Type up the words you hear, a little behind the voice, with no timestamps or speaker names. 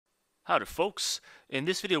Howdy folks, in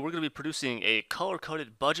this video we're going to be producing a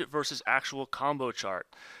color-coded budget versus actual combo chart.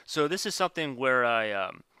 So this is something where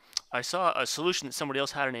I saw a solution that somebody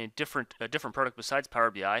else had in a different product besides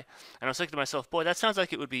Power BI, and I was thinking to myself, boy, that sounds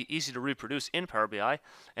like it would be easy to reproduce in Power BI,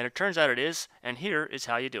 and it turns out it is, and here is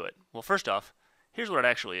how you do it. Well, first off, here's what it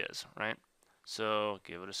actually is, right? So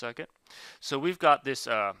give it a second. So we've got this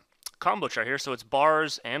combo chart here, so it's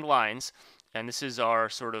bars and lines, and this is our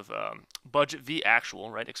sort of budget v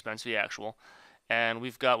actual, right? Expense v actual, and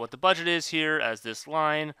we've got what the budget is here as this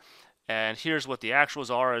line, and here's what the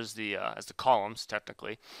actuals are as the columns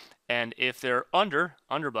technically. And if they're under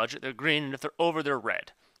budget, they're green, and if they're over, they're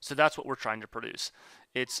red. So that's what we're trying to produce.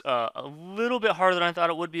 It's a little bit harder than I thought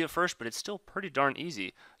it would be at first, but it's still pretty darn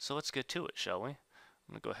easy. So let's get to it, shall we? I'm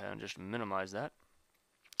gonna go ahead and just minimize that.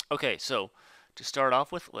 Okay, so to start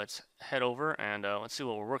off with, let's head over and let's see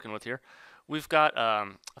what we're working with here. We've got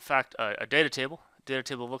a data table. Data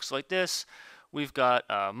table looks like this. We've got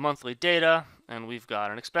monthly data, and we've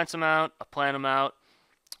got an expense amount, a plan amount.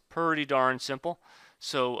 Pretty darn simple.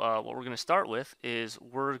 So what we're going to start with is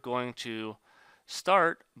we're going to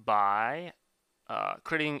start by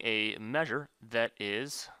creating a measure that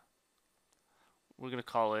is, we're going to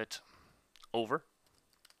call it over,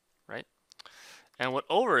 right? And what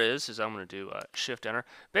over is I'm going to do Shift Enter.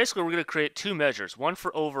 Basically, we're going to create two measures, one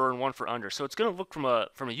for over and one for under. So it's going to look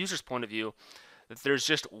from a user's point of view that there's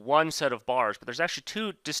just one set of bars, but there's actually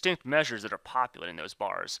two distinct measures that are populating those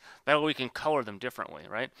bars. That way we can color them differently,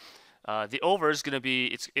 right? The over is going to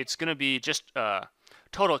be it's going to be just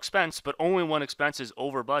total expense, but only one expense is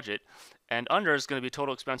over budget, and under is going to be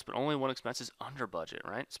total expense, but only one expense is under budget,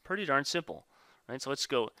 right? It's pretty darn simple, right? So let's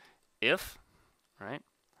go if, right?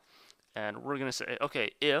 And we're going to say, okay,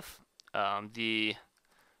 if the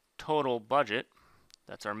total budget,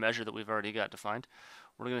 that's our measure that we've already got defined,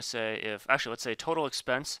 we're going to say if, actually, let's say total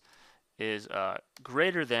expense is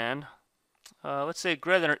greater than, let's say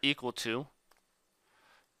greater than or equal to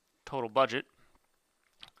total budget,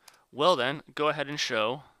 well then, go ahead and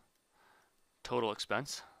show total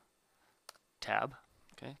expense, tab,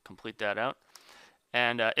 okay, complete that out.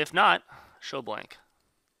 And if not, show blank.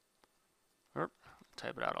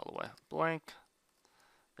 Type it out all the way. Blank.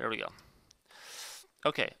 There we go.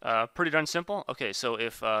 Okay, pretty darn simple. Okay, so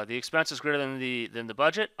if the expense is greater than the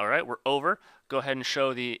budget, all right, we're over. Go ahead and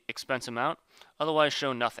show the expense amount. Otherwise,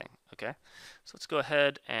 show nothing. Okay, so let's go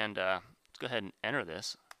ahead and enter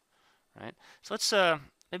this. All right. So let's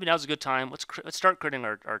maybe now's a good time. Let's start creating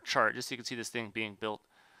our chart just so you can see this thing being built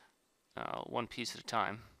one piece at a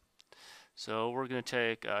time. So we're going to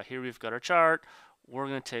take here we've got our chart. We're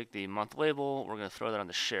going to take the month label, we're going to throw that on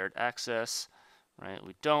the shared access, right?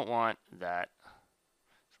 We don't want that,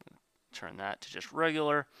 so I'm going to turn that to just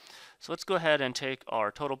regular. So let's go ahead and take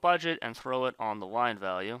our total budget and throw it on the line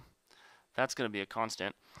value. That's going to be a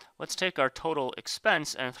constant. Let's take our total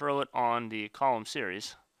expense and throw it on the column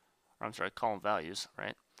series, or I'm sorry, column values,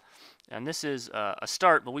 right? And this is a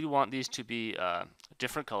start, but we want these to be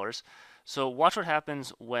different colors. So watch what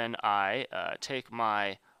happens when I take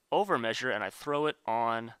my over measure and I throw it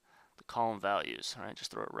on the column values. All right,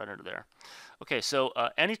 just throw it right under there. Okay, so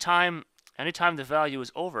anytime the value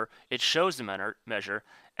is over, it shows the measure.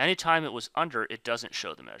 Anytime it was under, it doesn't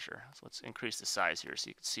show the measure. So let's increase the size here so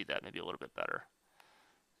you can see that maybe a little bit better.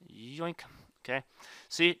 Yoink. Okay,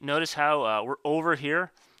 see, notice how we're over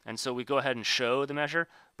here, and so we go ahead and show the measure,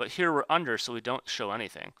 but here we're under, so we don't show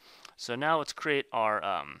anything. So now let's create our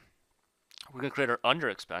we're going to create our under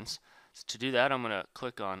expense. So to do that, I'm going to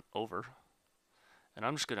click on over, and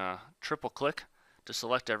I'm just going to triple click to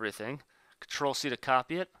select everything. Control C to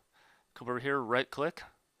copy it. Come over here, right click,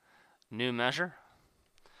 new measure,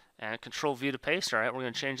 and Control V to paste. All right, we're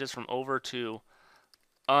going to change this from over to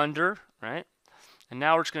under, right? And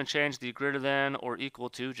now we're just going to change the greater than or equal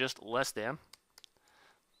to just less than.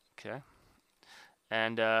 Okay.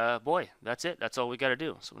 And boy, that's it. That's all we got to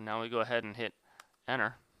do. So now we go ahead and hit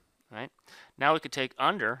enter, right? Now we could take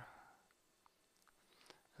under,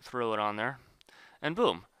 throw it on there, and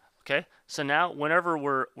boom. Okay, so now whenever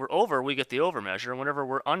we're over, we get the over measure, and whenever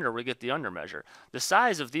we're under, we get the under measure. The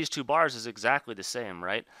size of these two bars is exactly the same,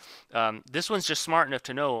 right? This one's just smart enough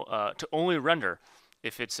to know to only render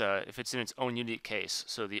if it's in its own unique case.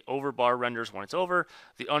 So the over bar renders when it's over,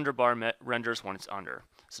 the under bar renders when it's under.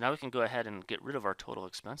 So now we can go ahead and get rid of our total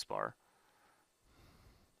expense bar.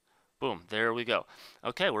 Boom, there we go.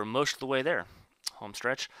 Okay, we're most of the way there. Home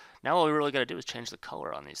stretch. Now all we really got to do is change the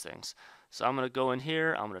color on these things. So I'm going to go in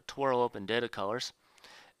here, I'm going to twirl open data colors,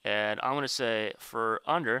 and I'm going to say for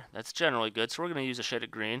under, that's generally good, so we're going to use a shade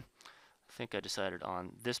of green. I think I decided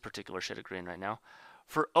on this particular shade of green right now.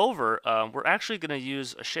 For over, we're actually going to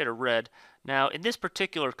use a shade of red. Now, in this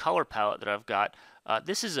particular color palette that I've got,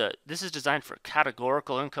 this is designed for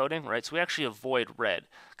categorical encoding, right? So we actually avoid red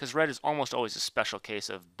because red is almost always a special case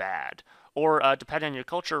of bad, or depending on your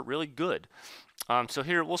culture, really good. So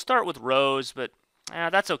here we'll start with rose, but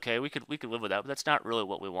that's okay. We could live with that, but that's not really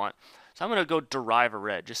what we want. So I'm going to go derive a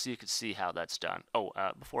red just so you can see how that's done. Oh,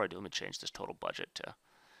 before I do, let me change this total budget to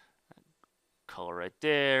color right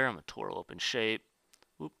there. I'm going to twirl open shape.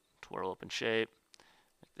 Whoop, twirl open shape.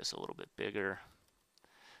 Make this a little bit bigger.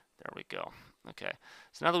 There we go. Okay,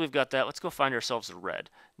 so now that we've got that, let's go find ourselves a red.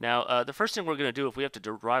 Now, the first thing we're going to do if we have to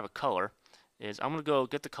derive a color is I'm going to go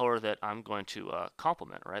get the color that I'm going to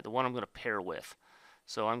complement, right? The one I'm going to pair with.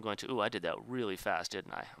 So I'm going to, ooh, I did that really fast,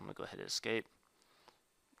 didn't I? I'm going to go ahead and escape.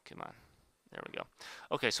 Come on. There we go.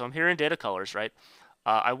 Okay, so I'm here in data colors, right?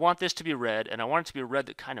 I want this to be red, and I want it to be a red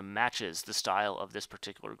that kind of matches the style of this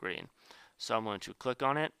particular green. So I'm going to click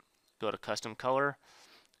on it, go to custom color,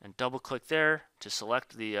 and double click there to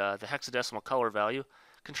select the hexadecimal color value.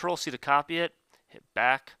 Control C to copy it, hit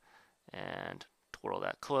back, and twirl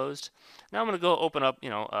that closed. Now I'm going to go open up,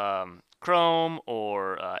 Chrome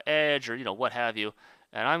or Edge or what have you,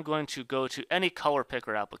 and I'm going to go to any color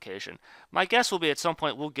picker application. My guess will be at some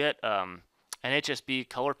point we'll get an HSB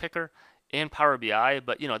color picker in Power BI,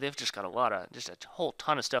 but they've just got just a whole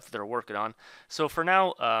ton of stuff that they're working on. So for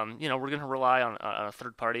now, we're going to rely on a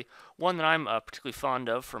third party. One that I'm particularly fond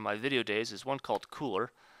of from my video days is one called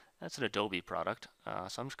Cooler. That's an Adobe product.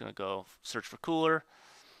 So I'm just going to go search for Cooler.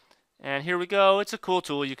 And here we go. It's a cool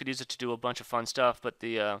tool. You could use it to do a bunch of fun stuff. But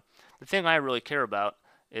the thing I really care about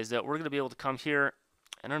is that we're going to be able to come here,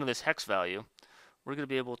 and under this hex value, we're going to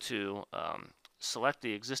be able to select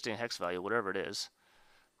the existing hex value, whatever it is.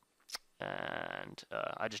 And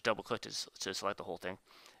I just double click to select the whole thing.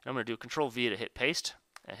 And I'm going to do Control V to hit paste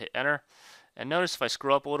and hit enter. And notice if I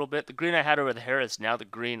scroll up a little bit, the green I had over the hair is now the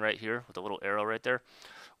green right here with a little arrow right there.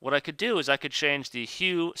 What I could do is I could change the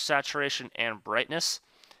hue, saturation, and brightness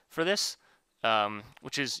for this,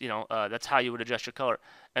 which is, that's how you would adjust your color.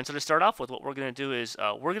 And so to start off with, what we're going to do is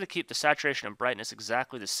we're going to keep the saturation and brightness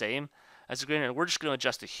exactly the same as the green, and we're just going to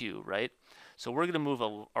adjust the hue, right? So we're going to move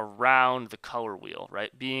around the color wheel,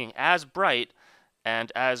 right? Being as bright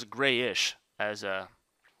and as grayish as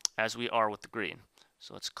we are with the green.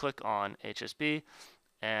 So let's click on HSB,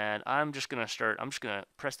 and I'm just going to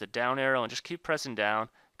press the down arrow and just keep pressing down,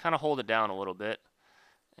 kind of hold it down a little bit.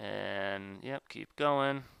 And yep, keep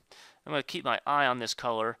going. I'm going to keep my eye on this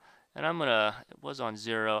color, and it was on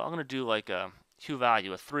 0. I'm going to do like a hue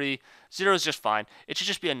value of 3. 0 is just fine. It should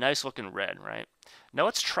just be a nice looking red, right? Now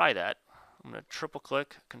let's try that. I'm going to triple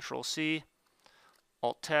click, Control C,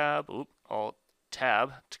 Alt Tab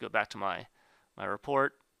to go back to my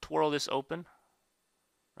report. Twirl this open,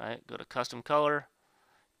 right? Go to Custom Color,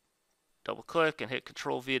 double click, and hit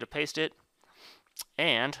Control V to paste it.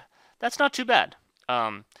 And that's not too bad.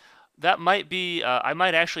 That might be, I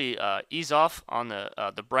might actually ease off on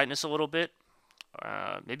the brightness a little bit,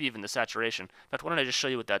 maybe even the saturation. In fact, why don't I just show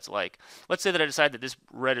you what that's like? Let's say that I decide that this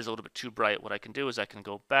red is a little bit too bright. What I can do is I can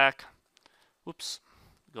go back,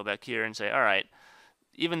 go back here and say, all right,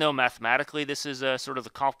 even though mathematically this is sort of the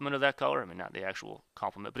complement of that color, I mean, not the actual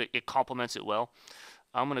complement, but it complements it well.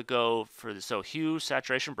 I'm going to go for the, so hue,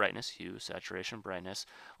 saturation, brightness,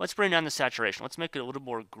 Let's bring down the saturation. Let's make it a little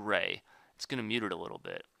more gray. It's going to mute it a little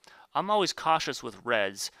bit. I'm always cautious with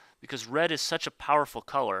reds because red is such a powerful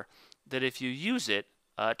color that if you use it,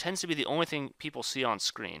 it tends to be the only thing people see on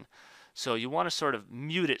screen. So you want to sort of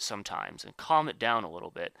mute it sometimes and calm it down a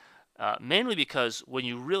little bit. Mainly because when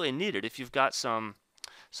you really need it, if you've got some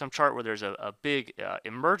chart where there's a big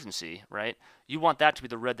emergency, right? You want that to be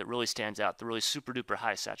the red that really stands out, the really super duper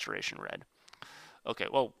high saturation red. Okay,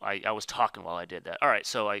 well, I was talking while I did that. All right,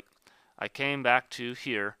 so I came back to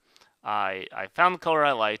here. I found the color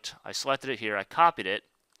I liked. I selected it here. I copied it.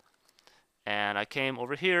 And I came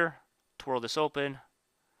over here, twirl this open,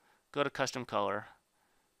 go to Custom Color,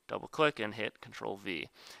 double click, and hit Control V.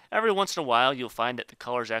 Every once in a while, you'll find that the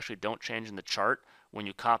colors actually don't change in the chart when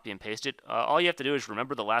you copy and paste it. All you have to do is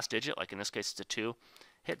remember the last digit, like in this case it's a 2,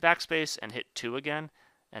 hit backspace and hit 2 again,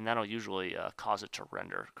 and that'll usually cause it to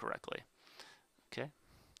render correctly. Okay.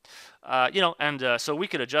 So we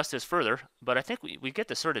could adjust this further, but I think we get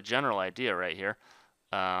the sort of general idea right here.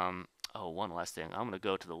 Oh, one last thing. I'm going to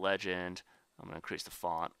go to the legend. I'm going to increase the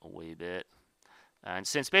font a wee bit. And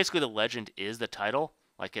since basically the legend is the title,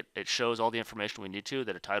 like it shows all the information we need to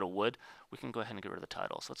that a title would, we can go ahead and get rid of the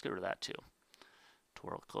title. So let's get rid of that too.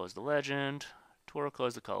 Twirl, close the legend, twirl,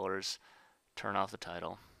 close the colors, turn off the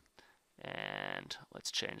title, and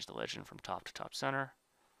let's change the legend from top to top center.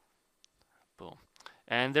 Boom.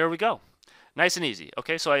 And there we go. Nice and easy.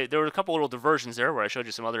 Okay, so there were a couple little diversions there where I showed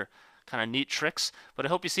you some other kind of neat tricks, but I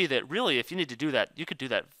hope you see that really if you need to do that, you could do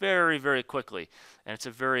that very, very quickly, and it's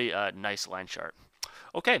a very nice line chart.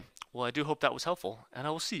 Okay, well I do hope that was helpful, and I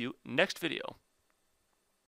will see you next video.